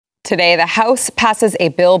Today, the House passes a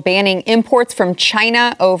bill banning imports from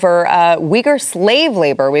China over Uyghur slave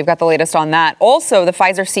labor. We've got the latest on that. Also, the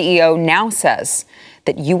Pfizer CEO now says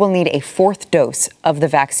that you will need a fourth dose of the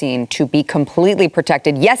vaccine to be completely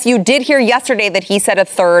protected. Yes, you did hear yesterday that he said a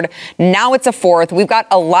third. Now it's a fourth. We've got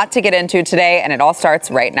a lot to get into today, and it all starts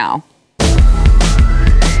right now.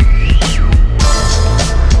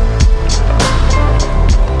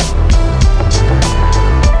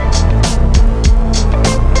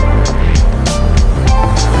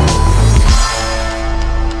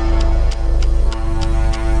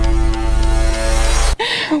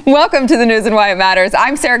 Welcome to the news and why it matters.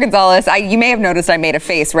 I'm Sarah Gonzalez. You may have noticed I made a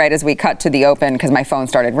face right as we cut to the open because my phone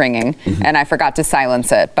started ringing and I forgot to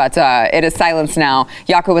silence it. But it is silenced now.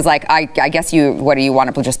 Jaco was like, I guess what do you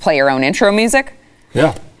want to just play your own intro music?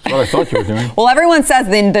 Yeah, that's what I thought you were doing. Well, everyone says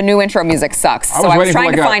the new intro music sucks. So I was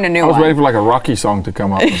trying to find a new one. I was waiting for like a Rocky song to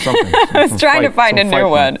come up or something. I was trying to find a new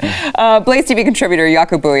one. Blaze TV contributor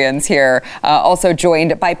Jaco Booyan's here, also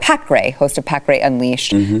joined by Pat Gray, host of Pat Gray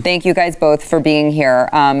Unleashed. Thank you guys both for being here.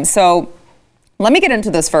 So let me get into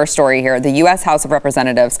this first story here. The U.S. House of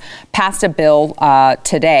Representatives passed a bill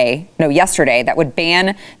yesterday, that would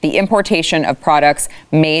ban the importation of products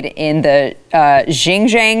made in the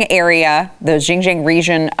Xinjiang area, the Xinjiang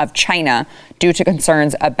region of China, due to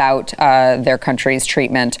concerns about their country's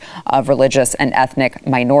treatment of religious and ethnic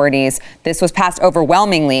minorities. This was passed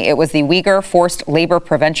overwhelmingly. It was the Uyghur Forced Labor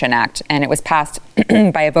Prevention Act, and it was passed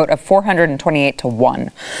by a vote of 428 to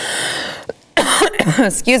 1.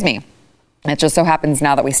 Excuse me. It just so happens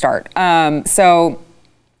now that we start. So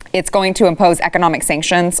it's going to impose economic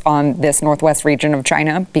sanctions on this northwest region of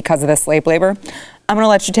China because of this slave labor. I'm going to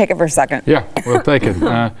let you take it for a second. Yeah, we'll take it.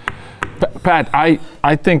 Pat,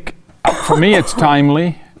 I think for me it's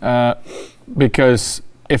timely because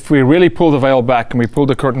if we really pull the veil back and we pull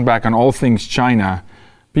the curtain back on all things China,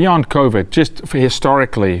 beyond COVID, just for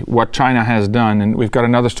historically what China has done, and we've got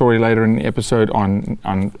another story later in the episode on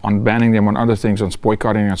banning them on other things, on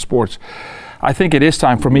boycotting on sports. I think it is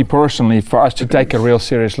time for me personally for us to take a real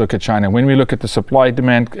serious look at China. When we look at the supply and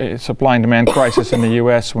demand crisis in the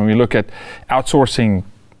US, when we look at outsourcing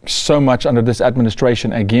so much under this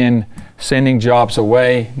administration, again, sending jobs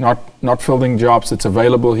away, not filling jobs that's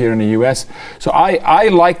available here in the US. So I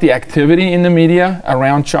like the activity in the media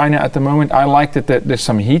around China at the moment. I like that there's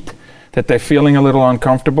some heat, that they're feeling a little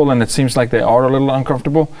uncomfortable, and it seems like they are a little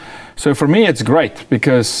uncomfortable. So for me, it's great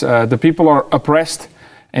because the people are oppressed.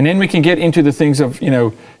 And then we can get into the things of,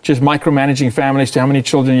 just micromanaging families to how many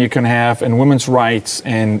children you can have, and women's rights,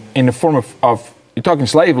 and in the form of you're talking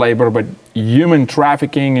slave labor, but human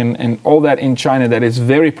trafficking and all that in China that is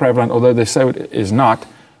very prevalent, although they say it is not.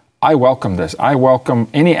 I welcome this. I welcome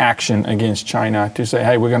any action against China to say,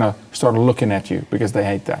 hey, we're going to start looking at you because they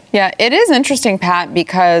hate that. Yeah, it is interesting, Pat,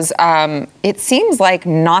 because it seems like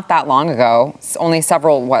not that long ago, only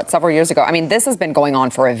several years ago. I mean, this has been going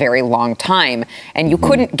on for a very long time, and you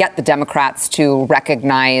couldn't get the Democrats to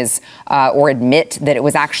recognize or admit that it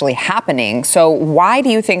was actually happening. So why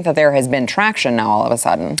do you think that there has been traction now all of a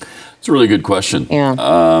sudden? It's a really good question. Yeah.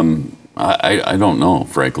 I don't know,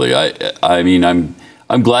 frankly. I mean,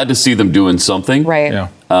 I'm glad to see them doing something. Right. Yeah.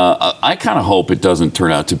 I kind of hope it doesn't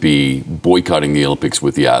turn out to be boycotting the Olympics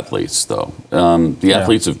with the athletes, though. The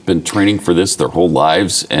athletes have been training for this their whole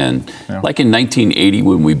lives. And like in 1980,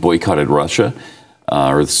 when we boycotted Russia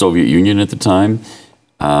or the Soviet Union at the time,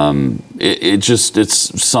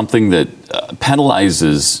 it's something that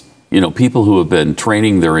penalizes, people who have been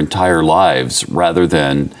training their entire lives rather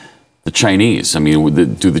than the Chinese. I mean,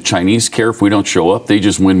 do the Chinese care if we don't show up? They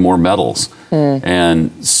just win more medals.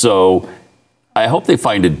 And so I hope they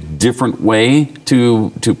find a different way to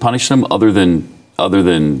punish them other than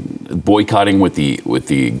boycotting with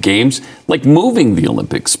the games. Like moving the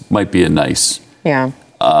Olympics might be a nice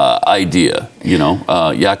idea.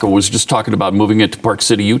 Jaco was just talking about moving it to Park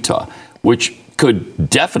City, Utah, which could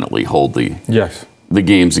definitely hold the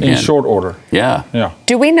games again. In short order. Yeah.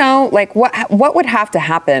 Do we know, what would have to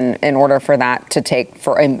happen in order for that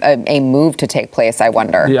for a move to take place, I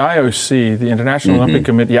wonder? The IOC, the International Olympic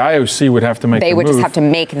Committee, the IOC would have to make the move. They would just have to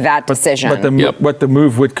make that decision. But the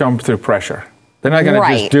move would come through pressure. They're not going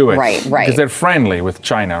to just do it. Right. Because they're friendly with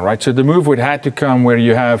China, right? So the move would have to come where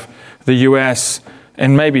you have the US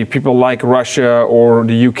and maybe people like Russia or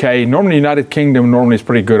the UK. Normally, United Kingdom is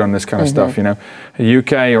pretty good on this kind of stuff, The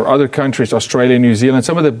UK or other countries, Australia, New Zealand,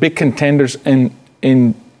 some of the big contenders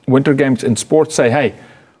in Winter Games in sports say, hey,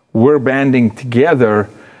 we're banding together,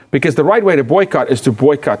 because the right way to boycott is to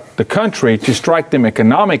boycott the country, to strike them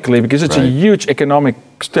economically, because it's a huge economic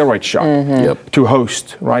steroid shot to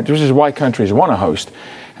host, right? This is why countries want to host.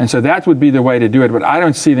 And so that would be the way to do it. But I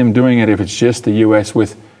don't see them doing it if it's just the U.S.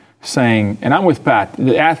 with saying, and I'm with Pat,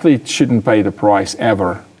 the athletes shouldn't pay the price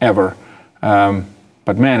ever.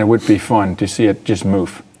 But man, it would be fun to see it just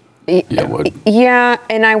move. Yeah, it would. Yeah,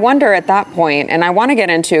 and I wonder at that point, and I want to get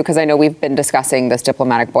into, because I know we've been discussing this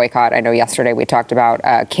diplomatic boycott. I know yesterday we talked about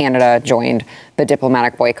Canada joined the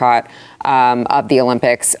diplomatic boycott of the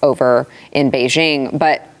Olympics over in Beijing.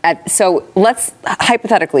 But so let's,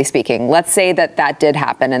 hypothetically speaking, let's say that did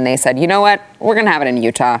happen and they said, you know what, we're going to have it in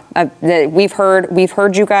Utah. We've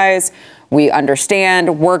heard you guys. We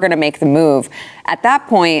understand. We're going to make the move. At that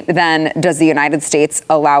point, then, does the United States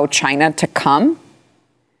allow China to come?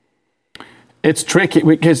 It's tricky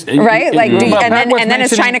because right, and then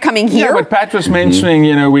is China coming here? Yeah, but Pat was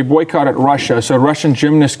mentioning, we boycotted Russia, so Russian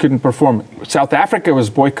gymnasts couldn't perform. South Africa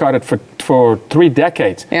was boycotted for 3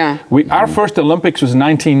 decades. Yeah, our first Olympics was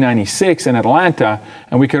 1996 in Atlanta,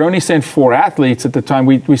 and we could only send 4 athletes at the time.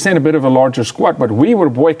 We sent a bit of a larger squad, but we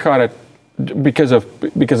were boycotted because of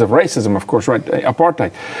racism, of course, right?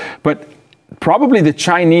 Apartheid, but. Probably the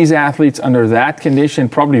Chinese athletes under that condition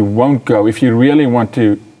probably won't go if you really want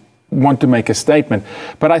to make a statement.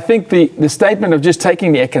 But I think the statement of just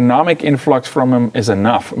taking the economic influx from them is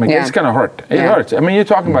enough. I mean, it's going to hurt. It hurts. I mean, you're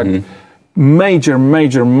talking about major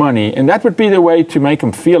money, and that would be the way to make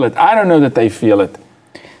them feel it. I don't know that they feel it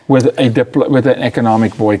with an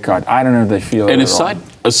economic boycott. I don't know if they feel it. And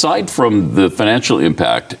aside from the financial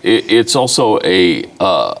impact, it's also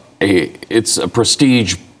it's a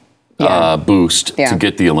prestige boost to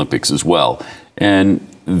get the Olympics as well. And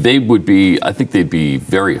I think they'd be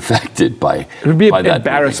very affected by it would be an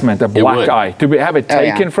embarrassment, a black eye, to have it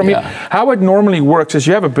taken from you. How it normally works is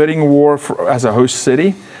you have a bidding war as a host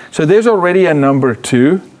city. So there's already a number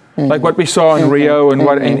 2, like what we saw in Rio, and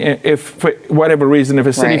if for whatever reason, if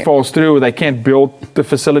a city falls through, they can't build the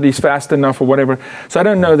facilities fast enough or whatever. So I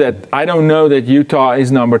don't know that Utah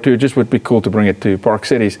is number 2. It just would be cool to bring it to Park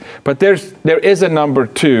Cities. But there is a number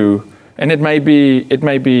 2, and it may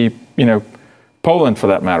be Poland for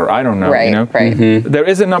that matter. I don't know. Right. There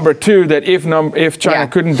is a number 2 that if China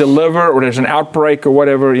couldn't deliver or there's an outbreak or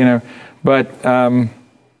whatever, but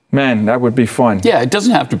man, that would be fun. Yeah, it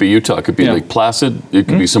doesn't have to be Utah. It could be Lake Placid. It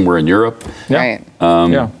could be somewhere in Europe. Right.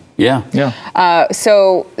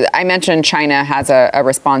 So I mentioned China has a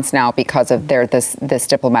response now because of this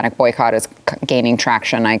diplomatic boycott is gaining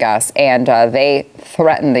traction, I guess, and they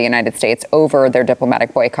threatened the United States over their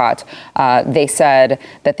diplomatic boycott. They said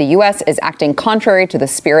that the U.S. is acting contrary to the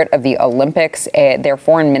spirit of the Olympics. Their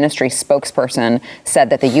foreign ministry spokesperson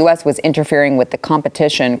said that the U.S. was interfering with the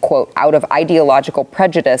competition, quote, out of ideological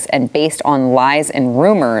prejudice and based on lies and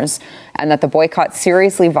rumors, and that the boycott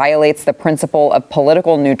seriously violates the principle of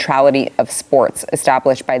political neutrality of sports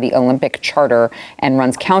established by the Olympic Charter and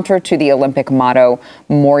runs counter to the Olympic motto,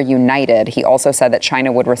 more united. He also said that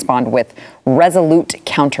China would respond with resolute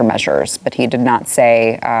countermeasures, but he did not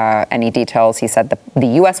say any details. He said the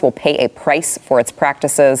U.S. will pay a price for its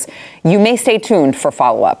practices. You may stay tuned for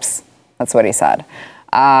follow-ups. That's what he said.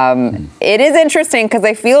 It is interesting because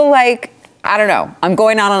I feel like, I don't know. I'm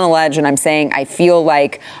going out on a ledge and I'm saying I feel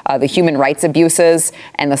like the human rights abuses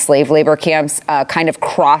and the slave labor camps kind of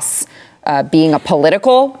cross being a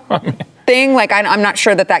political thing. Like, I'm not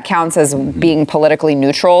sure that counts as being politically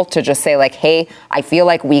neutral to just say, like, hey, I feel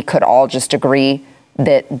like we could all just agree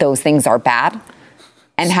that those things are bad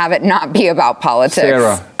and have it not be about politics.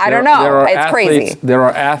 Sarah, I don't know. It's crazy. There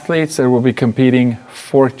are athletes that will be competing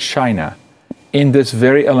for China in this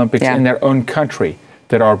very Olympics in their own country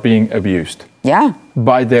that are being abused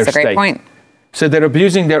by their state. That's a great point. So they're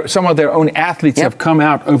abusing some of their own athletes have come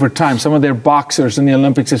out over time. Some of their boxers in the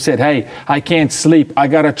Olympics have said, hey, I can't sleep. I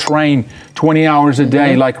got to train 20 hours a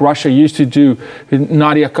day like Russia used to do,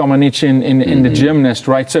 Nadia Comaneci in the gymnast,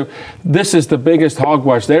 right? So this is the biggest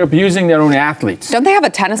hogwash. They're abusing their own athletes. Don't they have a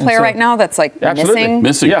tennis player right now that's like missing?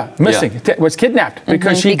 Missing. Yeah, missing. Was kidnapped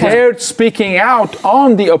because she dared speaking out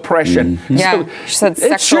on the oppression. So she said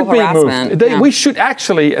sexual harassment. We should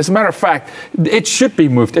actually, as a matter of fact, it should be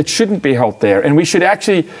moved. It shouldn't be held there. And we should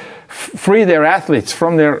actually free their athletes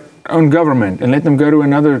from their own government and let them go to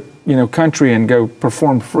another, country and go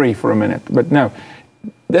perform free for a minute. But no,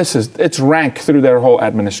 it's rank through their whole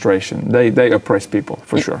administration. They oppress people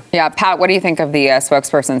for sure. Yeah, Pat, what do you think of the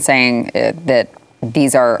spokesperson saying that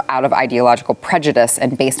these are out of ideological prejudice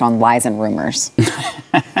and based on lies and rumors?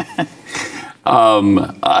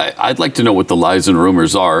 I'd like to know what the lies and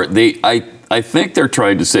rumors are. I think they're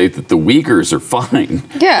trying to say that the Uyghurs are fine.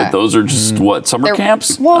 Yeah. That those are just, summer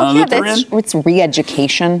camps? Well, it's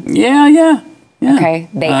re-education. Yeah. Okay,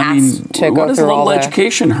 they asked to go through all what does a little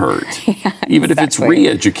education hurt? Even if it's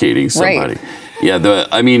re-educating somebody. Right. Yeah,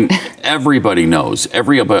 I mean, everybody knows.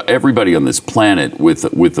 Everybody on this planet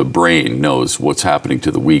with a brain knows what's happening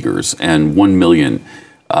to the Uyghurs, and 1 million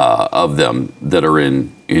of them that are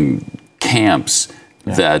in camps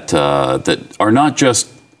that are not just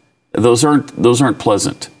those aren't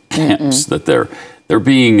pleasant camps. That they're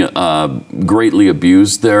being greatly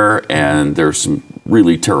abused there, and there's some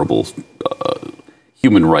really terrible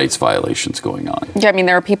human rights violations going on. Yeah, I mean,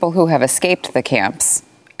 there are people who have escaped the camps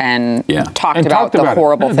and talked about the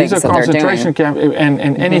horrible things that they're doing. These are concentration camps,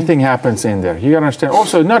 and anything happens in there. You got to understand.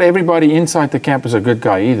 Also, not everybody inside the camp is a good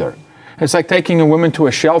guy either. It's like taking a woman to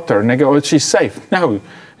a shelter, and they go, "Oh, she's safe." No,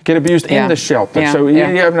 get abused in the shelter. So you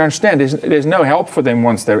have to understand, there's no help for them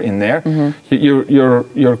once they're in there.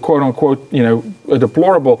 You're quote unquote,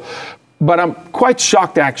 deplorable. But I'm quite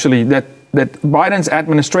shocked actually that Biden's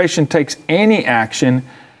administration takes any action.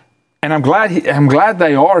 And I'm glad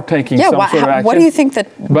they are taking some sort of action. What do you think that?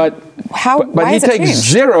 But he takes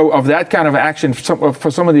zero of that kind of action for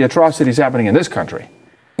some of the atrocities happening in this country.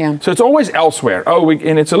 Yeah. So it's always elsewhere.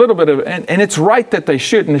 And it's a little bit of, and it's right that they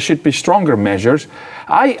should, and there should be stronger measures.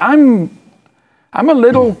 I'm a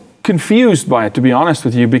little confused by it, to be honest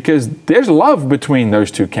with you, because there's love between those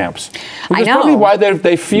two camps. I know. That's probably why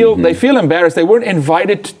they feel embarrassed. They weren't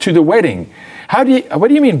invited to the wedding. What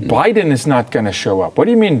do you mean Biden is not going to show up? What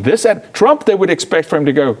do you mean Trump, they would expect for him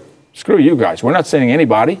to go, screw you guys. We're not sending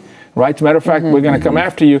anybody, right? As a matter of fact, we're going to come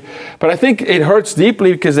after you. But I think it hurts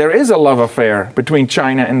deeply because there is a love affair between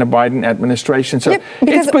China and the Biden administration. So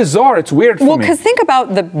it's bizarre. It's weird for me. Well, because think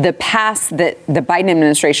about the pass that the Biden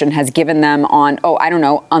administration has given them on,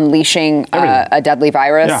 unleashing a deadly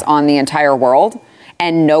virus on the entire world.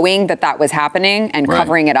 And knowing that was happening and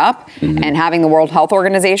covering it up and having the World Health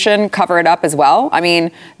Organization cover it up as well. I mean,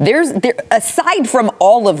 aside from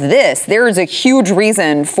all of this, there is a huge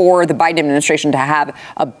reason for the Biden administration to have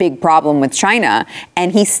a big problem with China.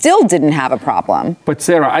 And he still didn't have a problem. But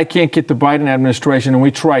Sarah, I can't get the Biden administration, and we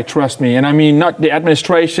try, trust me. And I mean, not the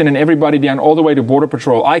administration and everybody down all the way to Border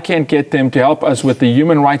Patrol. I can't get them to help us with the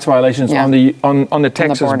human rights violations on the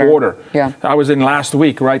Texas border. Yeah. I was in last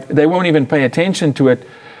week, right? They won't even pay attention to it.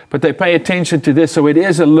 But they pay attention to this, so it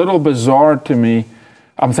is a little bizarre to me.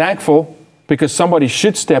 I'm thankful because somebody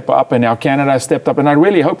should step up, and now Canada has stepped up, and I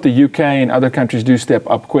really hope the UK and other countries do step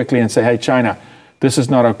up quickly and say, "Hey, China, this is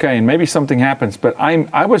not okay," and maybe something happens. But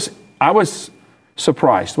I was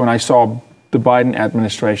surprised when I saw the Biden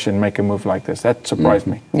administration make a move like this. That surprised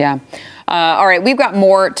me. Yeah. All right, we've got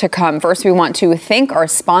more to come. First, we want to thank our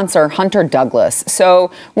sponsor, Hunter Douglas. So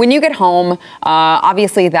when you get home,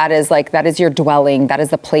 obviously that is your dwelling. That is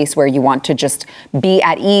the place where you want to just be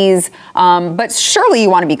at ease. But surely you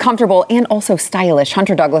want to be comfortable and also stylish.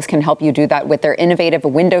 Hunter Douglas can help you do that with their innovative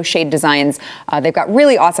window shade designs. They've got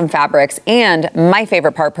really awesome fabrics. And my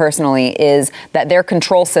favorite part personally is that their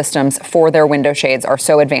control systems for their window shades are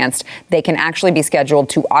so advanced, they can actually be scheduled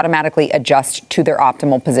to automatically adjust to their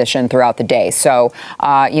optimal position throughout the day. So,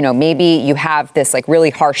 maybe you have this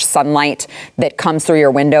really harsh sunlight that comes through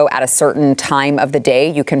your window at a certain time of the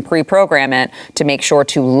day. You can pre-program it to make sure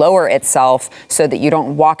to lower itself so that you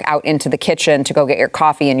don't walk out into the kitchen to go get your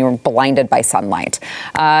coffee and you're blinded by sunlight.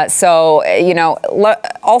 Also,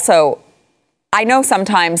 I know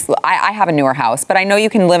sometimes I have a newer house, but I know you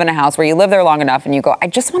can live in a house where you live there long enough and you go, I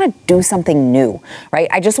just want to do something new, right?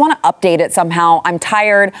 I just want to update it somehow. I'm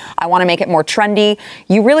tired. I want to make it more trendy.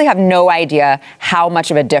 You really have no idea how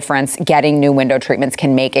much of a difference getting new window treatments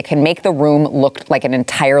can make. It can make the room look like an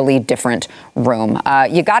entirely different room.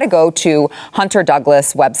 You got to go to Hunter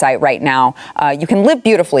Douglas website right now. You can live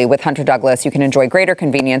beautifully with Hunter Douglas. You can enjoy greater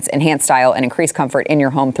convenience, enhanced style, and increased comfort in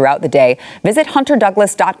your home throughout the day. Visit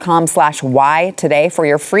hunterdouglas.com/why today for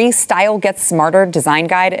your free Style Gets Smarter design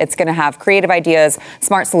guide. It's going to have creative ideas,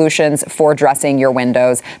 smart solutions for dressing your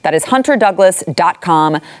windows. That is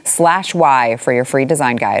hunterdouglas.com/why for your free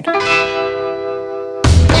design guide.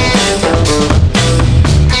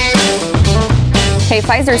 Hey,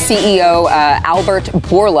 Pfizer CEO Albert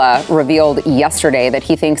Bourla revealed yesterday that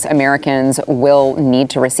he thinks Americans will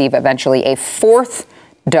need to receive eventually a fourth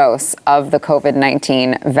dose of the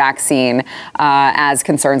COVID-19 vaccine as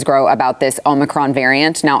concerns grow about this Omicron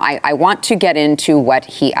variant. Now, I want to get into what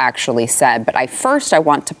he actually said, but I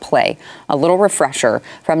want to play a little refresher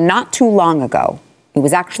from not too long ago. It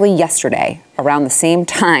was actually yesterday, around the same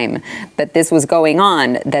time that this was going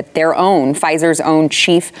on, that Pfizer's own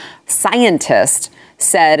chief scientist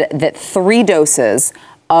said that 3 doses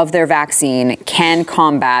of their vaccine can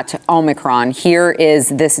combat Omicron. Here is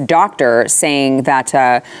this doctor saying that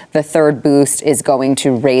the third boost is going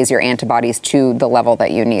to raise your antibodies to the level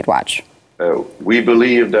that you need. Watch. we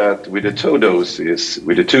believe that with the two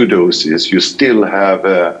doses, you still have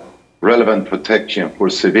relevant protection for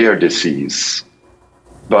severe disease.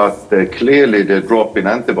 But clearly the drop in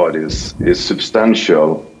antibodies is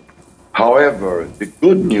substantial. However, the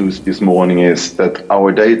good news this morning is that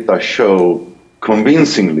our data show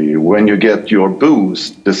convincingly when you get your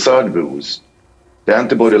boost, the third boost, the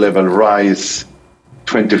antibody level rise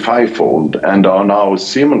 25-fold and are now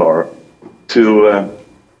similar to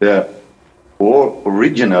the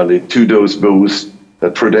originally two-dose boost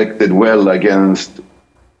that protected well against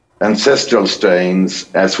ancestral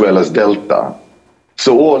strains as well as Delta.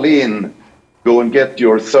 So all in, go and get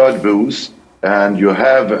your third boost, and you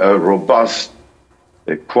have a robust,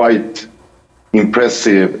 quite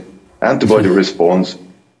impressive antibody response.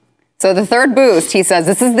 So the third boost, he says,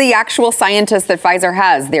 this is the actual scientist that Pfizer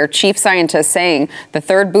has, their chief scientist, saying the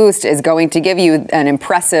third boost is going to give you an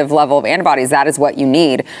impressive level of antibodies. That is what you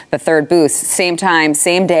need, the third boost. Same time,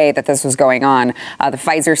 same day that this was going on, the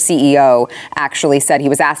Pfizer CEO actually said he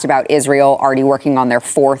was asked about Israel already working on their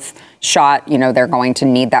fourth shot. You know, they're going to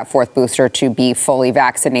need that fourth booster to be fully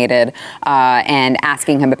vaccinated. And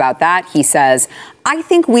asking him about that, he says, I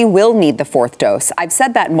think we will need the fourth dose. I've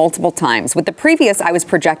said that multiple times. With the previous, I was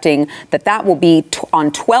projecting that will be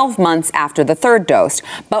on 12 months after the third dose.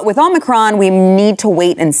 But with Omicron, we need to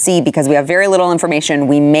wait and see because we have very little information.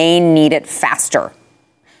 We may need it faster.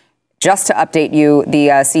 Just to update you, the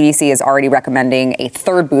CDC is already recommending a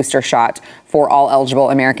third booster shot for all eligible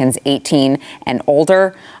Americans 18 and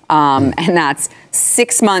older. And that's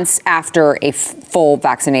 6 months after a full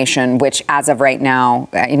vaccination, which as of right now,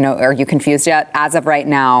 are you confused yet? As of right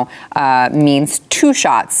now means 2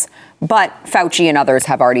 shots. But Fauci and others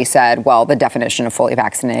have already said, well, the definition of fully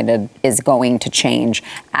vaccinated is going to change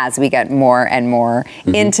as we get more and more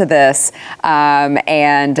into this.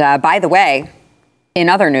 By the way, in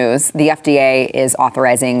other news, the FDA is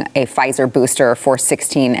authorizing a Pfizer booster for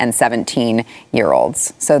 16 and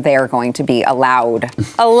 17-year-olds. So they're going to be allowed.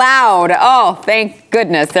 Oh, thank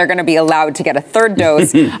goodness. They're going to be allowed to get a third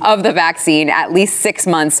dose of the vaccine at least 6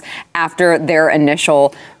 months after their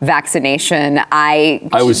initial vaccination. I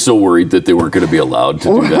was so worried that they weren't going to be allowed to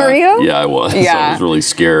do that. Were you? Yeah, I was. Yeah. I was really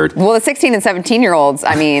scared. Well, the 16 and 17-year-olds,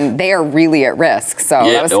 I mean, they are really at risk. So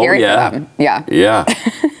that was scary for them. Yeah. Yeah.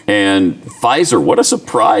 And Pfizer, what a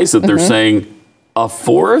surprise that they're saying a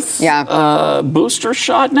fourth booster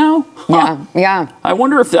shot now? Huh. Yeah. I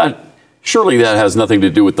wonder if surely that has nothing to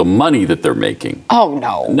do with the money that they're making. Oh,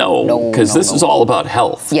 no. No, because this is all about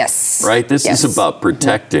health. Yes. Right? This is about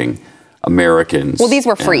protecting Americans. Well, these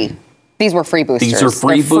were free. These were free boosters. These are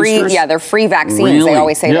free boosters? Yeah, they're free vaccines. Really? They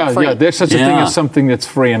always say they're free. Yeah, there's such a thing as something that's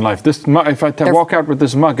free in life. This mug, if I walk out with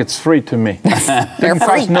this mug, it's free to me. They're It free.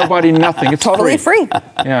 costs nobody nothing. It's totally free.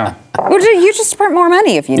 Yeah. Well, you just print more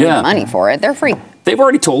money if you need money for it. They're free. They've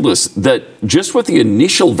already told us that just with the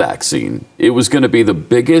initial vaccine, it was going to be the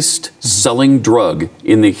biggest selling drug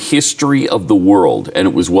in the history of the world. And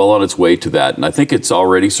it was well on its way to that. And I think it's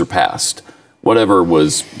already surpassed whatever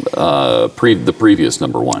was the previous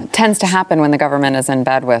number one. It tends to happen when the government is in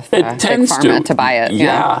bed with Big Pharma to buy it.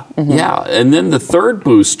 Yeah. And then the third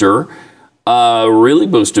booster really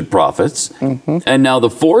boosted profits. And now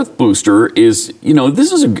the fourth booster is,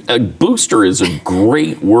 this is a booster is a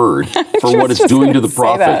great word for what it's doing to the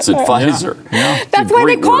profits at Pfizer. Yeah. That's why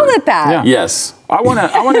they call it that. Yeah. Yes. I want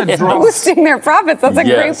to draw boosting their profits. That's a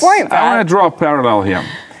great point, Pat. I want to draw a parallel here.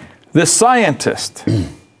 The scientist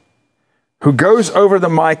who goes over the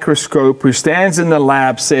microscope, who stands in the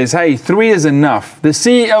lab, says, hey, 3 is enough. The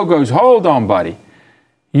CEO goes, hold on, buddy.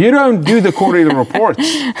 You don't do the quarterly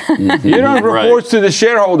reports. You don't report to the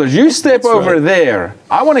shareholders. You step over there.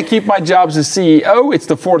 I want to keep my job as a CEO. It's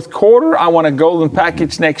the fourth quarter. I want a golden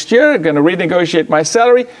package next year. I'm going to renegotiate my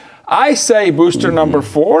salary. I say booster number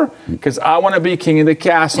 4 because I want to be king of the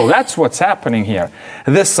castle. That's what's happening here.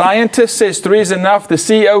 The scientist says 3 is enough. The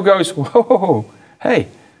CEO goes, whoa, hey,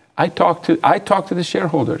 I talk to the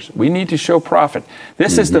shareholders. We need to show profit.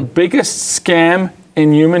 This is the biggest scam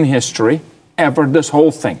in human history ever, this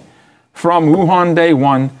whole thing. From Wuhan day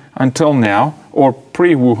 1 until now, or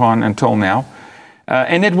pre-Wuhan until now.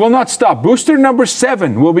 And it will not stop. Booster number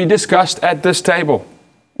 7 will be discussed at this table.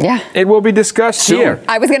 Yeah. It will be discussed here.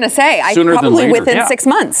 I was going to say, Sooner probably than later. within 6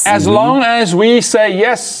 months. As long as we say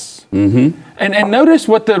yes. And notice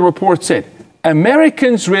what the report said.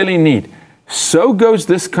 Americans really need. So goes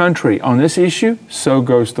this country on this issue, so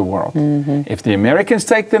goes the world. If the Americans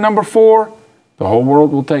take the number 4, the whole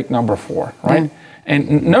world will take number 4, right?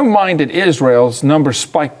 And no mind that Israel's numbers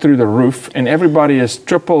spiked through the roof and everybody is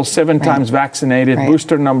 7 times vaccinated,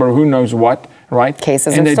 booster number who knows what, right?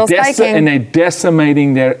 Cases are still spiking. And they're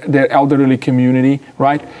decimating their elderly community,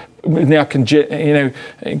 right? Now,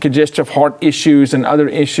 congestive heart issues and other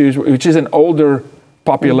issues, which is an older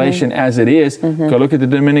population as it is. Go look at the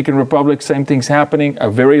Dominican Republic, same thing's happening, a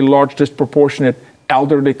very large disproportionate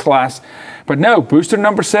elderly class. But no, booster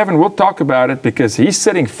number 7, we'll talk about it because he's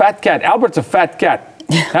sitting fat cat. Albert's a fat cat.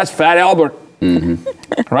 That's Fat Albert.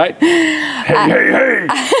 Right? Hey,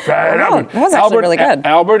 Fat Albert. That was actually really good.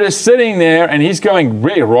 Albert is sitting there and he's going,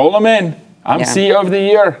 Ray, roll him in. I'm CEO of the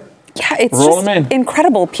year. Yeah, it's just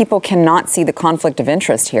incredible. People cannot see the conflict of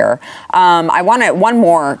interest here. I want one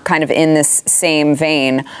more kind of in this same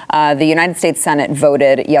vein. The United States Senate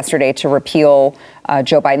voted yesterday to repeal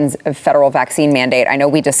Joe Biden's federal vaccine mandate. I know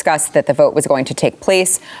we discussed that the vote was going to take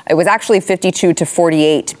place. It was actually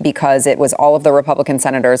 52-48 because it was all of the Republican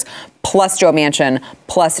senators plus Joe Manchin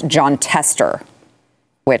plus John Tester,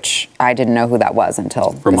 which I didn't know who that was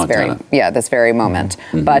until this very moment.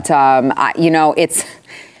 But,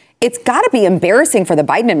 it's got to be embarrassing for the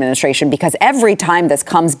Biden administration because every time this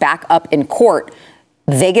comes back up in court,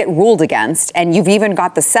 they get ruled against. And you've even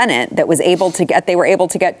got the Senate that they were able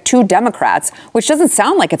to get 2 Democrats, which doesn't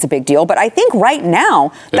sound like it's a big deal. But I think right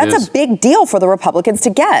now, that's a big deal for the Republicans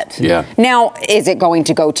to get. Yeah. Now, is it going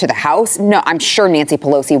to go to the House? No, I'm sure Nancy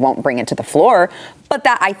Pelosi won't bring it to the floor. But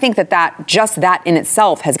I think that just that in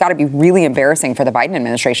itself has got to be really embarrassing for the Biden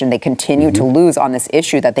administration. They continue to lose on this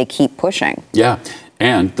issue that they keep pushing. Yeah.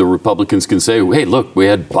 And the Republicans can say, hey, look, we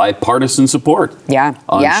had bipartisan support on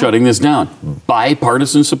shutting this down.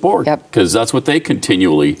 Bipartisan support. Because that's what they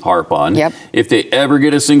continually harp on if they ever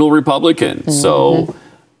get a single Republican. So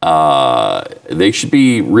they should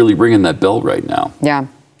be really ringing that bell right now. Yeah,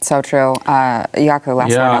 so true. Jaco, last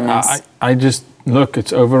word on this. I just... Look,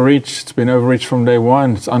 it's overreach. It's been overreach from day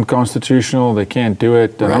one. It's unconstitutional. They can't do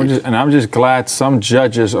it. And I'm just glad some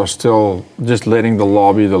judges are still just letting the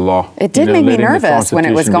law be the law. It did make me nervous when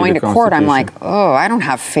it was going to court. I'm like, I don't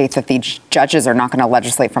have faith that these judges are not going to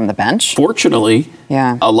legislate from the bench. Fortunately,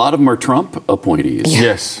 a lot of them are Trump appointees.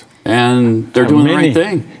 Yes. And they're doing the right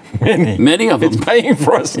thing. Many of them. It's paying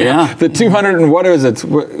for us. Yeah. The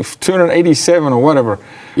 287 or whatever.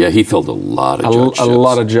 Yeah, he filled a lot of judgeships. A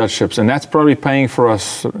lot of judgeships, and that's probably paying for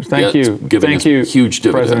us. Thank you. Thank you, huge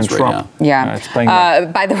dividends President Trump. Yeah.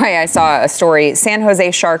 By the way, I saw a story, San Jose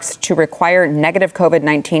Sharks to require negative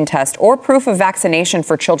COVID-19 test or proof of vaccination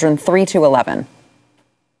for children 3 to 11.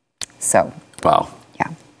 So. Wow.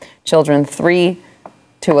 Yeah. Children 3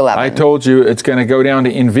 to 11. I told you it's going to go down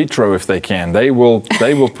to in vitro if they can. They will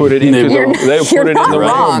put it into You're not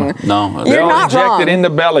wrong. No, they'll inject it in the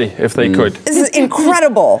belly if they could. This is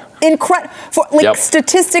incredible.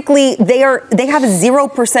 Statistically, they have a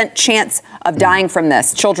 0% chance of dying from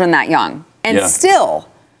this. Children that young, and still.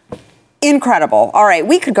 Incredible. All right,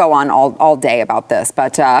 we could go on all day about this,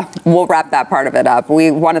 but we'll wrap that part of it up.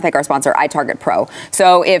 We want to thank our sponsor, iTarget Pro.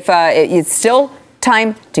 So if it's still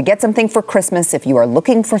time to get something for Christmas, if you are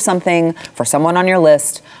looking for something for someone on your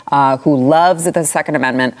list who loves the Second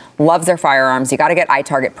Amendment, loves their firearms, you got to get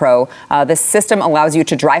iTarget Pro. This system allows you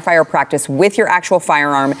to dry fire practice with your actual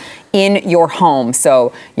firearm in your home.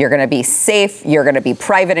 So you're going to be safe, you're going to be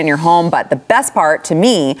private in your home. But the best part to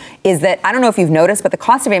me is that, I don't know if you've noticed, but the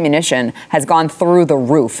cost of ammunition has gone through the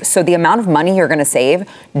roof. So the amount of money you're going to save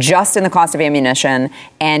just in the cost of ammunition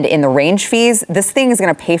and in the range fees, this thing is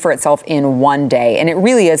going to pay for itself in one day. And it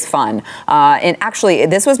really is fun. And actually,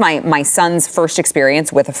 this was my son's first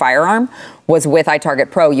experience with a firearm, was with iTarget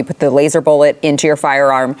Pro. You put the laser bullet into your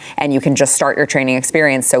firearm and you can just start your training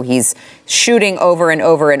experience. So he's shooting over and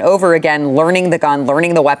over and over again, learning the gun,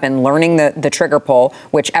 learning the weapon, learning the trigger pull,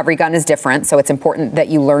 which every gun is different. So it's important that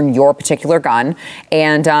you learn your particular gun.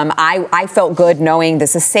 And I felt good knowing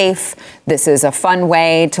this is safe. This is a fun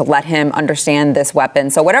way to let him understand this weapon.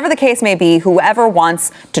 So whatever the case may be, whoever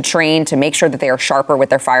wants to train to make sure that they are sharper with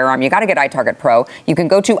their firearm, you got to get iTarget Pro. You can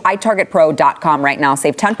go to itargetpro.com right now,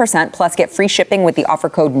 save 10%, plus get free shipping with the offer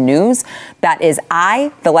code NEWS. That is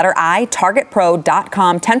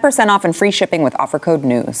targetpro.com, 10% off and free shipping with offer code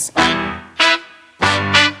NEWS.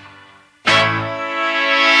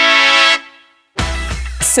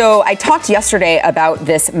 So I talked yesterday about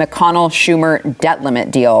this McConnell-Schumer debt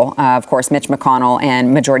limit deal. Of course, Mitch McConnell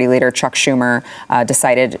and Majority Leader Chuck Schumer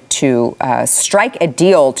decided to strike a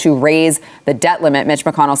deal to raise the debt limit. Mitch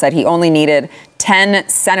McConnell said he only needed 10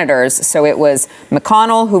 senators. So it was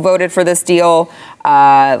McConnell who voted for this deal.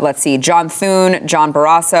 Let's see, John Thune, John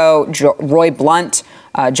Barrasso, Roy Blunt,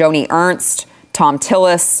 Joni Ernst, Tom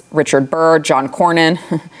Tillis, Richard Burr, John Cornyn,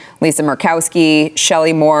 Lisa Murkowski,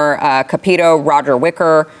 Shelley Moore Capito, Roger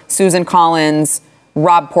Wicker, Susan Collins,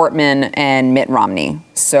 Rob Portman, and Mitt Romney.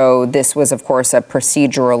 So this was, of course, a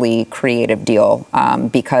procedurally creative deal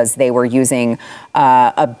because they were using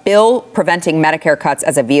a bill preventing Medicare cuts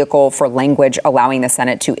as a vehicle for language allowing the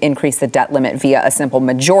Senate to increase the debt limit via a simple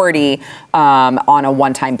majority on a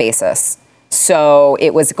one-time basis. So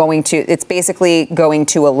it's basically going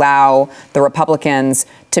to allow the Republicans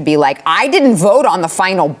to be like, I didn't vote on the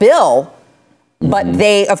final bill. But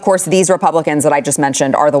they, of course, these Republicans that I just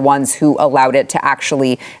mentioned are the ones who allowed it to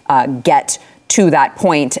actually get to that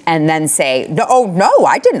point and then say, no,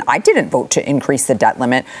 I didn't vote to increase the debt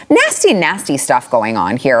limit. Nasty stuff going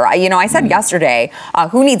on here. I said yesterday,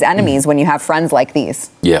 who needs enemies when you have friends like these?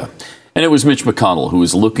 Yeah. And it was Mitch McConnell who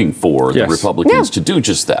was looking for the Republicans to do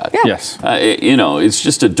just that. Yeah. Yes. It's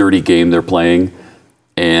just a dirty game they're playing.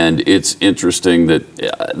 And it's interesting that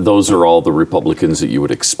those are all the Republicans that you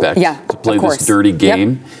would expect to play this dirty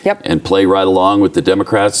game and play right along with the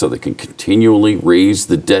Democrats so they can continually raise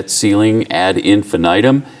the debt ceiling ad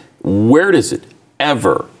infinitum. Where does it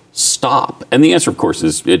ever stop? And the answer, of course,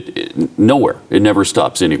 is nowhere. It never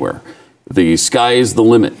stops anywhere. The sky is the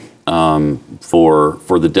limit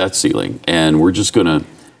for the debt ceiling. And we're just going to,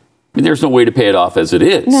 there's no way to pay it off as it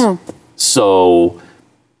is. No. So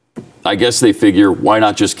I guess they figure, why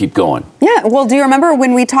not just keep going? Yeah. Well, do you remember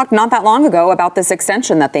when we talked not that long ago about this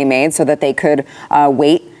extension that they made so that they could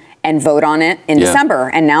wait and vote on it in December?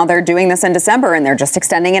 And now they're doing this in December and they're just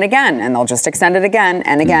extending it again. And they'll just extend it again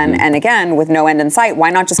and again and again with no end in sight. Why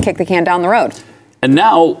not just kick the can down the road? And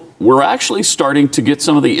now we're actually starting to get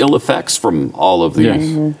some of the ill effects from all of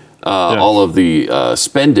the all of the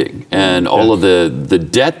spending and all of the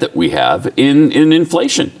debt that we have in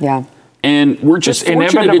inflation. Yeah. And we're just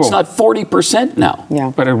fortunate it's not 40% now.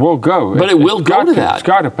 Yeah. But it will go. But it will go to that. It's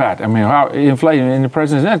got to, Pat. I mean, how inflation in the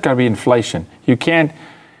president's net got to be inflation. You can't.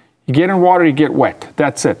 You get in water, you get wet.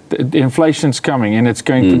 That's it. The inflation's coming, and it's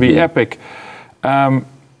going to be epic. I've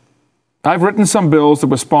written some bills that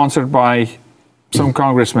were sponsored by some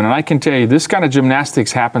congressmen, and I can tell you this kind of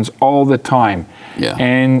gymnastics happens all the time. Yeah.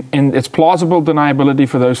 And it's plausible deniability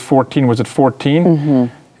for those 14. Was it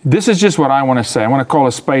 14? This is just what I want to say. I want to call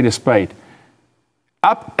a spade a spade.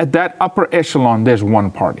 Up at that upper echelon, there's one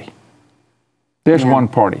party. There's one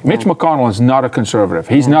party. Mitch McConnell is not a conservative.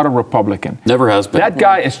 He's not a Republican. Never has been. That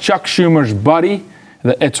guy is Chuck Schumer's buddy.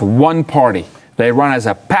 It's one party. They run as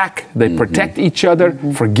a pack. They protect each other.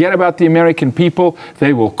 Forget about the American people.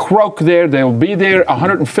 They will croak there. They will be there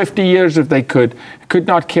 150 years if they could. Could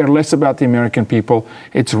not care less about the American people.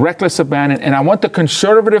 It's reckless abandon. And I want the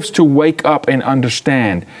conservatives to wake up and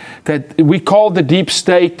understand that we call the deep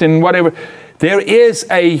state and whatever. There is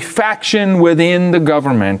a faction within the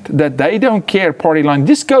government that they don't care party line.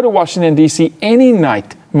 Just go to Washington, D.C. any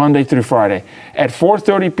night, Monday through Friday, at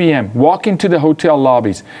 4:30 p.m., walk into the hotel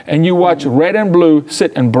lobbies, and you watch red and blue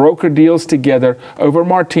sit and broker deals together over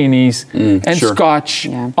martinis and scotch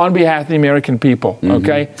on behalf of the American people,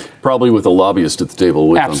 okay? Probably with a lobbyist at the table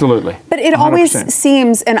with them. Absolutely. But it 100%. always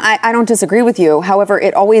seems, and I don't disagree with you, however,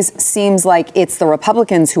 it always seems like it's the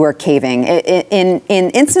Republicans who are caving. In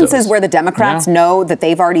instances where the Democrats know that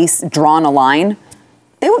they've already drawn a line,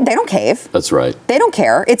 they don't cave. That's right. They don't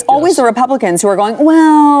care. It's always the Republicans who are going,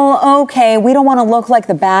 well, okay, we don't want to look like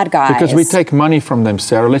the bad guys. Because we take money from them,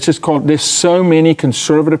 Sarah. Let's just call it, there's so many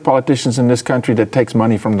conservative politicians in this country that takes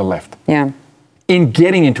money from the left. Yeah. In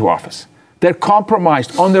getting into office. They're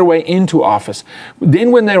compromised on their way into office.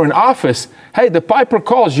 Then when they're in office, hey, the piper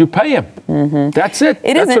calls, you pay him. That's it.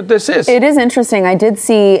 That's what this is. It is interesting. I did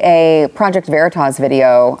see a Project Veritas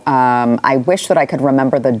video. I wish that I could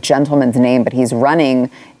remember the gentleman's name, but he's running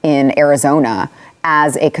in Arizona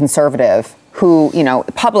as a conservative who,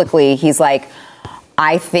 publicly he's like,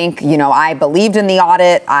 I think, I believed in the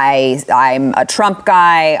audit. I'm a Trump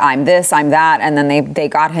guy. I'm this, I'm that. And then they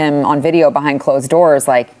got him on video behind closed doors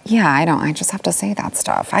like, I just have to say that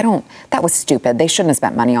stuff. That was stupid. They shouldn't have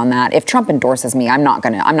spent money on that. If Trump endorses me, I'm not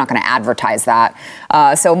going to advertise that.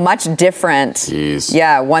 So much different. Jeez.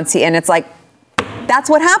 Yeah. And it's like, that's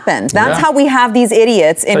what happens. That's how we have these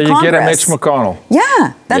idiots in Congress. So you get a Mitch McConnell.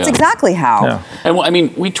 Yeah, that's exactly how. Yeah.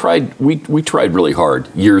 And we tried really hard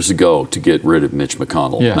years ago to get rid of Mitch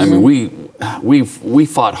McConnell. Yes. I mean, we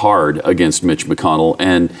fought hard against Mitch McConnell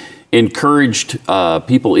and encouraged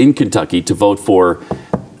people in Kentucky to vote for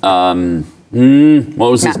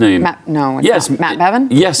what was his name? Matt Bevin?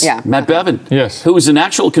 Yes, Yeah. Matt Bevin. Yes. Who is an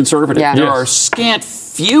actual conservative. Yeah. There Yes. are scant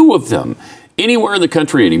few of them anywhere in the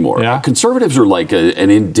country anymore. Yeah. Conservatives are like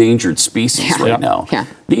an endangered species right now. Yeah.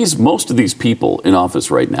 Most of these people in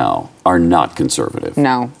office right now are not conservative.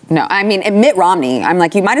 No. I mean, Mitt Romney, I'm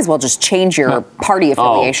like, you might as well just change your party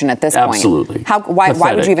affiliation at this point. Absolutely.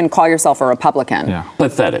 Why would you even call yourself a Republican? Yeah.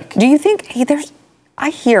 Pathetic. Do you think I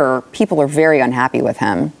hear people are very unhappy with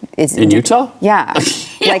him. In Utah? Yeah.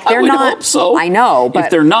 Yeah, like they're I would not. hope so. I know, but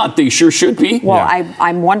if they're not, they sure should be. Well,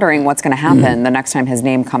 I'm wondering what's going to happen the next time his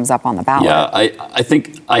name comes up on the ballot.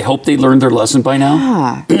 Yeah, I hope they learned their lesson by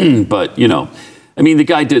now. But I mean, the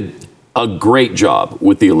guy did a great job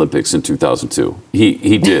with the Olympics in 2002.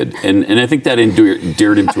 He did, and I think that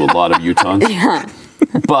endeared him to a lot of Utahns. Yeah.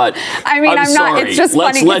 But I mean, I'm sorry. not. It's just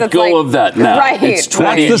Let's funny. let go of that now. Right. It's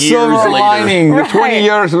 20 That's the years silver later. lining. 20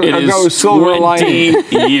 years ago, silver lining.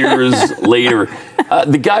 20 years later.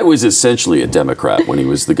 The guy was essentially a Democrat when he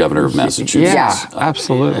was the governor of Massachusetts. Yeah,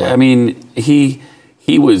 absolutely. I mean, he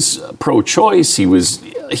was pro-choice. He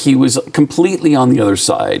was completely on the other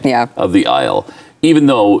side of the aisle, even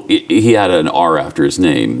though he had an R after his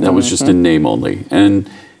name. That was just in name only. And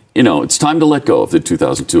it's time to let go of the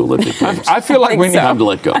 2002 Olympic Games. I feel like we need time to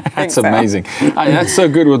let go. That's amazing. That's so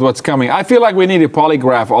good with what's coming. I feel like we need to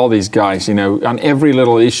polygraph all these guys, on every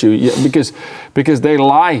little issue, because they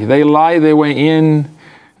lie. They lie their way in.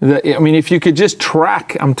 I mean, if you could just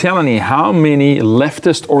track, I'm telling you, how many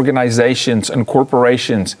leftist organizations and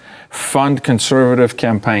corporations fund conservative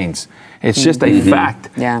campaigins. It's just a fact.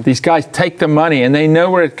 Yeah. These guys take the money and they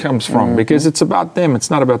know where it comes from because it's about them. It's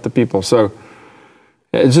not about the people. So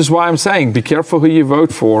it's just why I'm saying be careful who you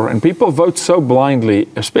vote for. And people vote so blindly,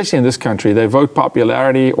 especially in this country. They vote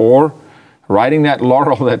popularity or riding that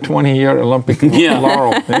laurel, that 20-year Olympic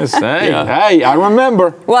laurel. Yes, hey, I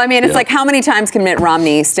remember. Well, I mean, it's like how many times can Mitt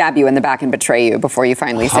Romney stab you in the back and betray you before you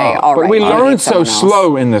finally say, all right. But we learn so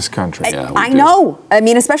slow in this country. I know. I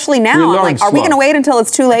mean, especially now. I'm like, are we going to wait until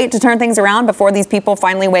it's too late to turn things around before these people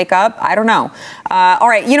finally wake up? I don't know. All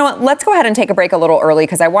right, you know what? Let's go ahead and take a break a little early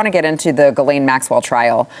because I want to get into the Ghislaine Maxwell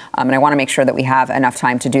trial, and I want to make sure that we have enough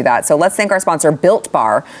time to do that. So let's thank our sponsor, Built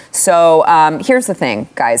Bar. So here's the thing,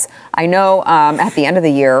 guys. I know at the end of the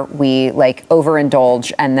year, we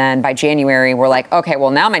overindulge. And then by January, we're like, okay, well,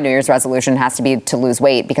 now my New Year's resolution has to be to lose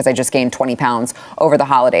weight because I just gained 20 pounds over the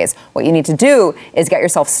holidays. What you need to do is get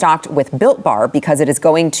yourself stocked with Built Bar because it is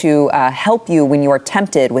going to help you when you are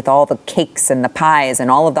tempted with all the cakes and the pies and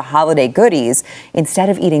all of the holiday goodies. Instead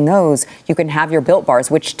of eating those, you can have your Built Bars,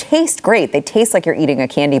 which taste great. They taste like you're eating a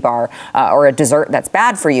candy bar or a dessert that's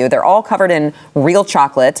bad for you. They're all covered in real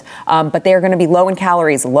chocolate, but they are going to be low in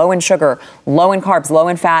calories, low in sugar, low in carbs, low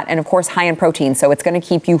in fat, and of course high in protein. So it's going to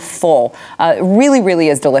keep you full. Really, really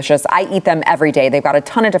is delicious. I eat them every day. They've got a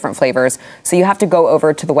ton of different flavors. So you have to go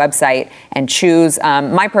over to the website and choose.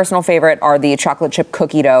 My personal favorite are the chocolate chip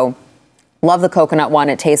cookie dough. Love the coconut one.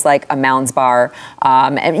 It tastes like a Mounds bar.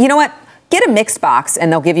 And you know what? Get a mixed box and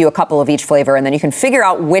they'll give you a couple of each flavor and then you can figure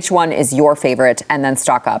out which one is your favorite and then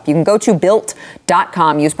stock up. You can go to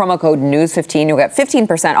built.com, use promo code news15. You'll get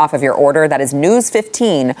 15% off of your order. That is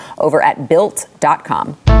news15 over at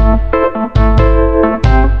built.com.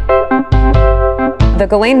 The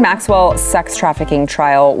Ghislaine Maxwell sex trafficking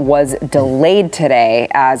trial was delayed today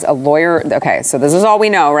as a lawyer. Okay, so this is all we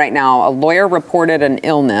know right now. A lawyer reported an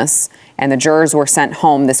illness and the jurors were sent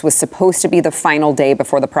home. This was supposed to be the final day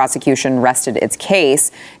before the prosecution rested its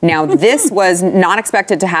case. Now, this was not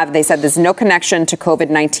expected to have, they said there's no connection to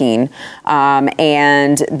COVID-19.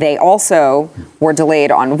 And they also were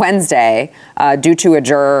delayed on Wednesday due to a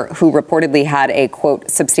juror who reportedly had a, quote,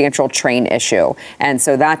 substantial train issue. And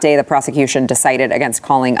so that day, the prosecution decided against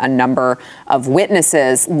calling a number of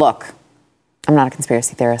witnesses. Look, I'm not a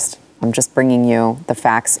conspiracy theorist. I'm just bringing you the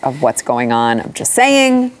facts of what's going on. I'm just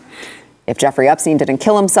saying, if Jeffrey Epstein didn't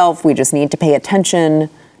kill himself, we just need to pay attention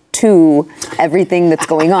to everything that's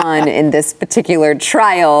going on in this particular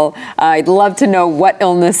trial. I'd love to know what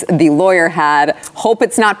illness the lawyer had. Hope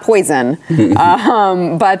it's not poison.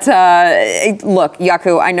 But look,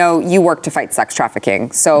 Jaco, I know you work to fight sex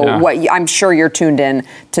trafficking. So I'm sure you're tuned in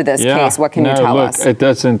to this case. What can you tell us? It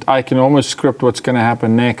doesn't. I can almost script what's going to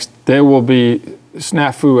happen next. There will be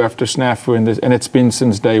snafu after snafu in this, and it's been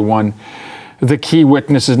since day one. The key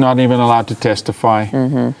witness is not even allowed to testify.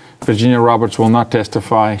 Virginia Roberts will not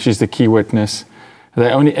testify. She's the key witness.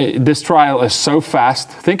 This trial is so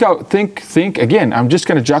fast. Think again. I'm just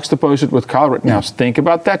going to juxtapose it with Kyle Rittenhouse. Think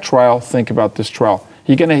about that trial. Think about this trial.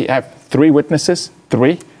 You're going to have 3 witnesses.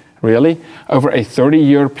 3, really, over a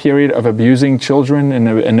 30-year period of abusing children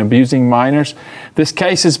and abusing minors. This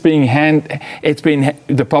case is being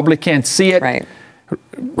the public can't see it. Right.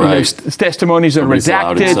 Testimonies are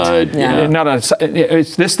redacted.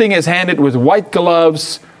 This thing is handed with white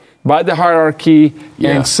gloves by the hierarchy,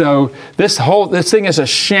 and so this thing is a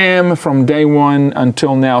sham from day one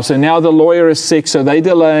until now. So now the lawyer is sick, so they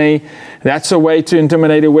delay. That's a way to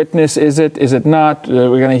intimidate a witness. Is it? Is it not?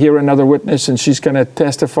 We're going to hear another witness, and she's going to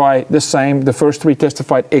testify the same. The first 3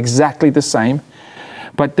 testified exactly the same.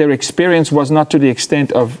 but their experience was not to the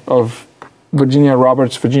extent of Virginia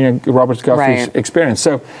Roberts Guthrie's experience.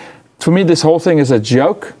 So for me, this whole thing is a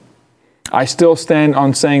joke. I still stand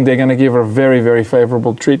on saying they're going to give her very, very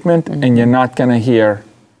favorable treatment, and you're not going to hear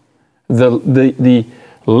the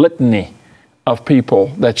litany of people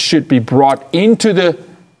that should be brought into the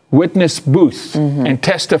witness booth and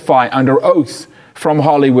testify under oath from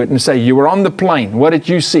Hollywood and say, you were on the plane, what did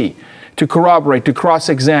you see? To corroborate, to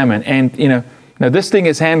cross-examine. And, now this thing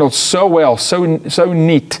is handled so well, so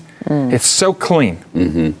neat. It's so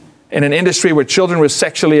clean. In an industry where children were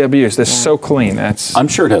sexually abused, it's so clean. I'm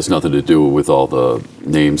sure it has nothing to do with all the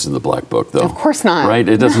names in the Black Book, though. Of course not. Right?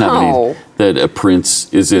 It doesn't have any, that a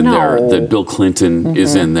Prince is in there, that Bill Clinton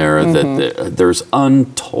is in there, that there's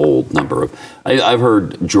untold number of... I've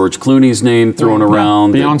heard George Clooney's name thrown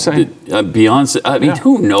around. Beyonce. Beyonce. I mean,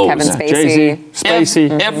 who knows? Kevin Spacey. Jay-Z,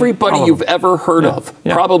 Spacey. Everybody you've ever heard of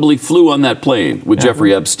probably flew on that plane with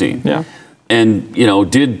Jeffrey Epstein. And,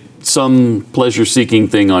 did some pleasure-seeking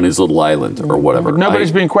thing on his little island or whatever. But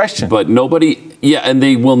nobody's being questioned. But nobody, and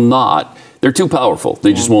they will not. They're too powerful.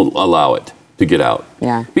 They just won't allow it to get out.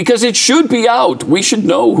 Because it should be out. We should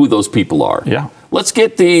know who those people are. Let's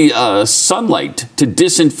get the sunlight to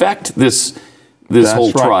disinfect this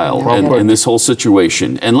whole trial and this whole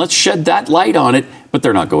situation. And let's shed that light on it, but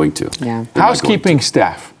they're not going to. Housekeeping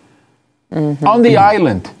staff on the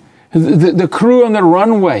island, the crew on the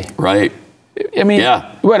runway. Right. I mean,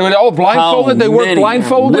 were they all blindfolded? They weren't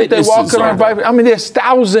blindfolded? They walk around by... I mean, there's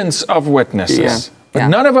thousands of witnesses. But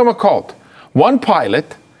none of them are called. One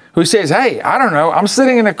pilot who says, hey, I don't know, I'm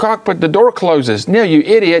sitting in the cockpit, the door closes. No, you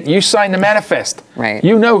idiot, you signed the manifest. Right.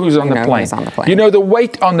 You know who's on the plane. You know the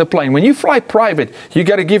weight on the plane. When you fly private, you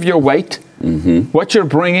got to give your weight, what you're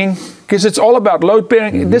bringing, because it's all about load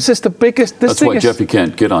bearing. This is the biggest... That's why Jeffy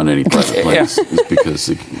can't get on any private planes, is because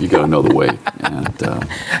you got to know the weight. And,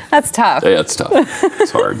 that's tough. Yeah, it's tough.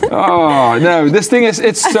 It's hard. Oh, no, this thing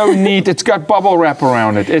it's so neat. It's got bubble wrap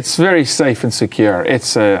around it. It's very safe and secure. It's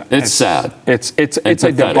sad. It's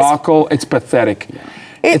a debacle. It's pathetic.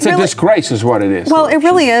 It's really, a disgrace is what it is. Well, it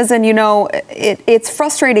really is. And, it's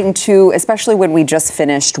frustrating, too, especially when we just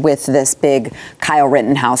finished with this big Kyle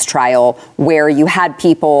Rittenhouse trial where you had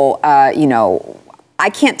people, I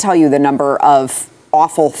can't tell you the number of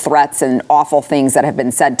awful threats and awful things that have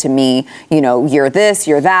been said to me, you're this,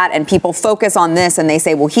 you're that, and people focus on this and they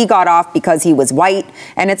say, well, he got off because he was white.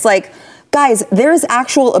 And it's like, guys, there's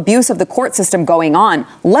actual abuse of the court system going on.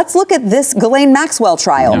 Let's look at this Ghislaine Maxwell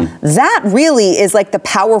trial. That really is like the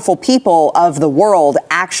powerful people of the world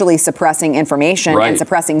actually suppressing information and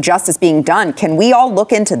suppressing justice being done. Can we all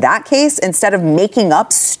look into that case instead of making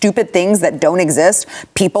up stupid things that don't exist?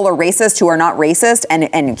 People are racist who are not racist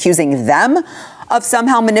and accusing them of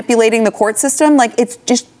somehow manipulating the court system. Like, it's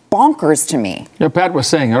just bonkers to me. Yeah, Pat was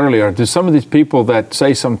saying earlier, do some of these people that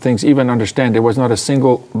say some things even understand there was not a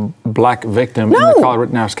single black victim in the Kyle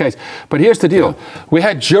Rittenhouse case? But here's the deal. We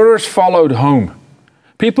had jurors followed home.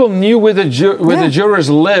 People knew where the jurors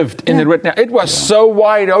lived in the Rittenhouse. It was so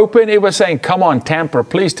wide open. It was saying, come on, tamper,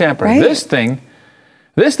 please tamper. This thing,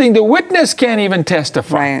 the witness can't even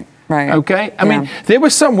testify. Right. Okay? I mean, there were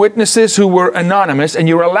some witnesses who were anonymous, and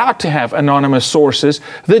you're allowed to have anonymous sources.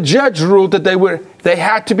 The judge ruled that they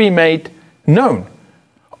had to be made known.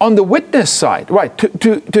 On the witness side,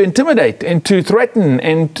 to intimidate and to threaten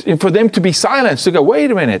and for them to be silenced, to go, wait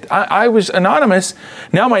a minute, I was anonymous,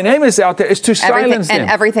 now my name is out there, is to silence them. And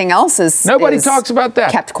everything else is... Nobody talks about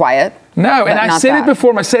that. Kept quiet. No, and I said it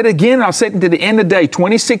before, I said it again, I'll say it to the end of the day.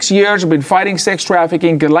 26 years I've been fighting sex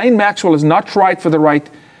trafficking. Ghislaine Maxwell is not tried for the right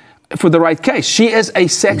case. She is a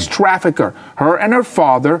sex trafficker. Her and her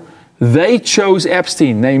father, they chose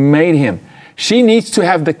Epstein. They made him. She needs to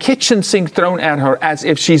have the kitchen sink thrown at her as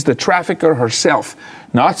if she's the trafficker herself,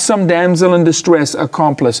 not some damsel in distress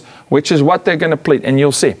accomplice, which is what they're going to plead. And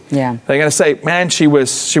you'll see. Yeah. They're going to say, man, she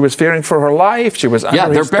was fearing for her life. She was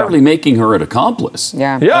under they're barely making her an accomplice.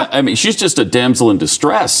 Yeah. I mean, she's just a damsel in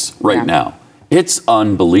distress right now. It's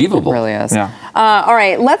unbelievable. It really is. Yeah. All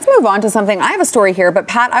right, let's move on to something. I have a story here, but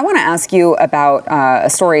Pat, I want to ask you about a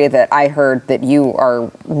story that I heard that you are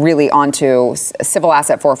really onto, civil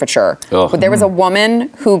asset forfeiture. But there was a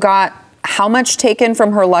woman who got how much taken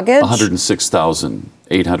from her luggage?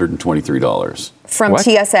 $106,823. From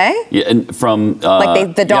TSA? Yeah, and from...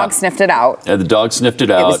 the dog sniffed it out. The dog sniffed it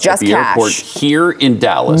out was just at the airport here in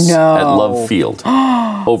Dallas at Love Field.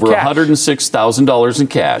 Over $106,000 in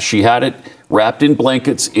cash. She had it wrapped in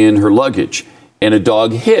blankets in her luggage, and a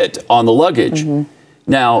dog hit on the luggage.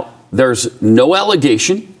 Now, there's no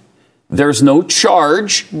allegation. There's no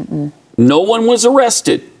charge. No one was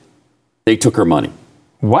arrested. They took her money.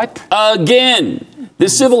 What? Again.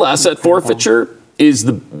 This civil asset forfeiture is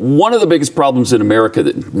one of the biggest problems in America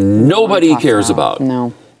that nobody cares about.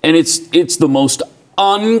 No. And it's the most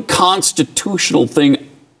unconstitutional thing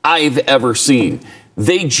I've ever seen.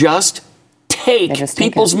 They just take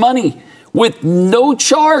people's money with no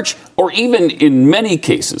charge, or even in many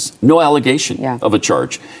cases, no allegation of a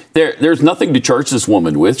charge. There's nothing to charge this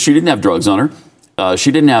woman with. She didn't have drugs on her.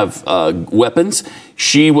 She didn't have weapons.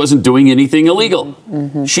 She wasn't doing anything illegal.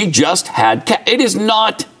 She just had cash. It is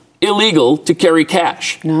not illegal to carry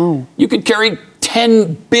cash. No. You could carry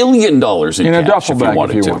 $10 billion in a cash duffel if bag you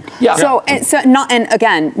wanted if you to. want. Yeah. And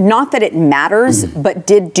again, not that it matters, but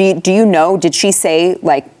do you know, did she say,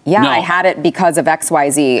 like, No. I had it because of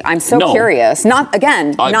XYZ? I'm so No. curious. Not that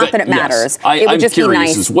it matters. It would just be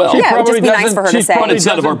nice as well. Yeah, it would just be nice for her to say. But it's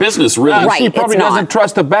none of our business, really. Right, She probably it's not. doesn't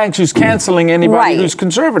trust the banks who's canceling anybody who's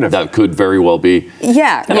conservative. That could very well be.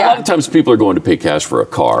 Yeah. And a lot of times people are going to pay cash for a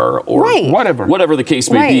car or whatever the case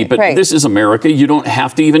may be. But this is America. You don't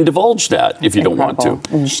have to even divulge that if you don't want to.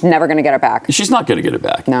 She's never going to get it back. She's not going to get it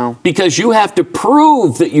back. No. Because you have to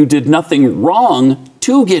prove that you did nothing wrong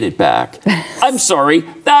to get it back. I'm sorry.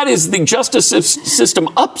 That is the justice system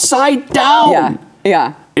upside down.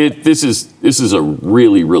 Yeah. This is a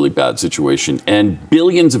really, really bad situation. And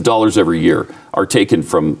billions of dollars every year are taken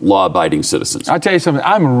from law-abiding citizens. I'll tell you something.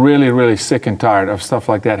 I'm really, really sick and tired of stuff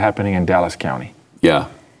like that happening in Dallas County. Yeah.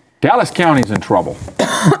 Dallas County's in trouble.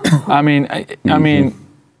 I mean.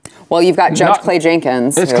 Well, you've got Judge Clay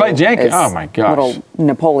Jenkins. It's Clay Jenkins. Oh, my gosh. Little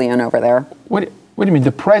Napoleon over there. What do you mean?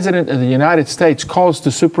 The President of the United States calls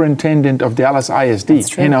the superintendent of Dallas ISD,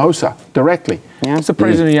 Hinojosa, directly. Yeah. It's the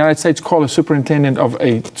President of the United States call a superintendent of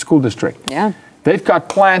a school district. Yeah. They've got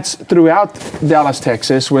plants throughout Dallas,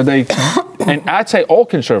 Texas, where they, and I'd say all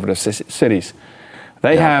conservative cities,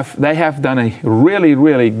 they have done a really,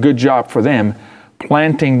 really good job for them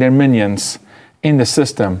planting their minions in the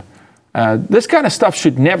system. This kind of stuff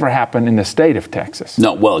should never happen in the state of Texas.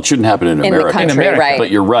 No, well, it shouldn't happen in America. The country, right.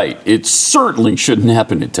 But you're right. It certainly shouldn't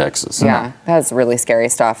happen in Texas. Yeah, that's really scary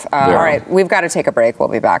stuff. All right, we've got to take a break. We'll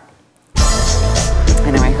be back.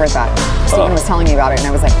 I know, I heard that. Stephen was telling me about it, and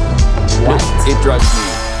I was like, what? It drives me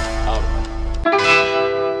out.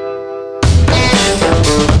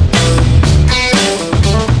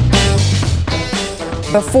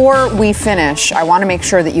 Before we finish, I want to make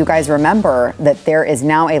sure that you guys remember that there is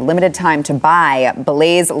now a limited time to buy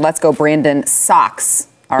Blaze Let's Go Brandon socks.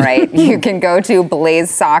 All right, you can go to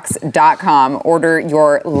blazesocks.com, order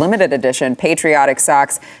your limited edition patriotic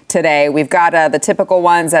socks today. We've got the typical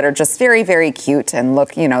ones that are just very, very cute and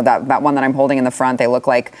look, that one that I'm holding in the front, they look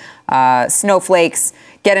like snowflakes,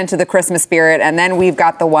 get into the Christmas spirit. And then we've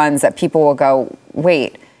got the ones that people will go,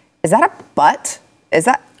 wait, is that a butt? Is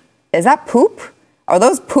that poop? Are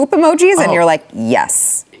those poop emojis? And you're like,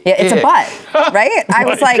 yes. Yeah, it's a butt, right? I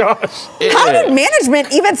was like, how did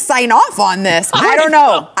management even sign off on this? I don't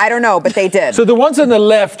know, but they did. So the ones on the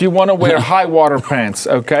left, you want to wear high water pants,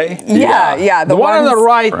 okay? Yeah. The one on the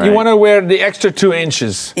right, you want to wear the extra 2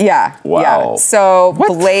 inches. Yeah. Wow. Yeah. So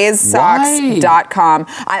blazesocks.com.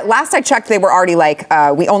 Last I checked, they were already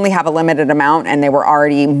we only have a limited amount, and they were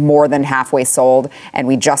already more than halfway sold, and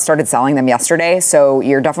we just started selling them yesterday. So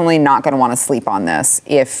you're definitely not going to want to sleep on this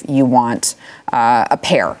if you want a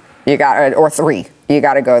pair. You got or 3. You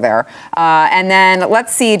got to go there. And then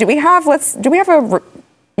let's see. Do we have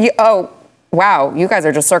wow, you guys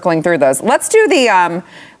are just circling through those. Let's do the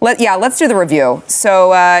let's do the review.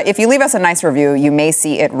 So if you leave us a nice review, you may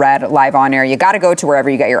see it read live on air. You got to go to wherever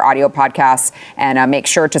you get your audio podcasts and make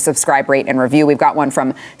sure to subscribe, rate, and review. We've got one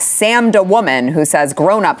from Sam Da Woman who says,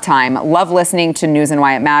 "Grown up time. Love listening to News and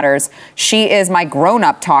Why It Matters. She is my grown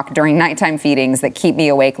up talk during nighttime feedings that keep me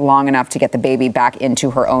awake long enough to get the baby back into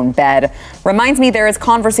her own bed. Reminds me there is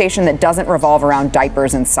conversation that doesn't revolve around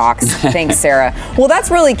diapers and socks." Thanks, Sarah. Well, that's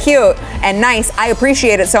really cute and nice. I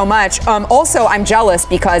appreciate it so much. Also, I'm jealous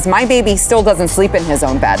because my baby still doesn't sleep in his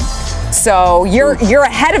own bed. So you're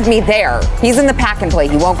ahead of me there. He's in the pack and play.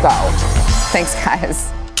 He won't go. Thanks, guys.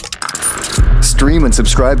 Stream and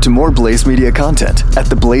subscribe to more Blaze Media content at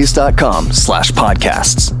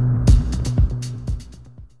theblaze.com/podcasts.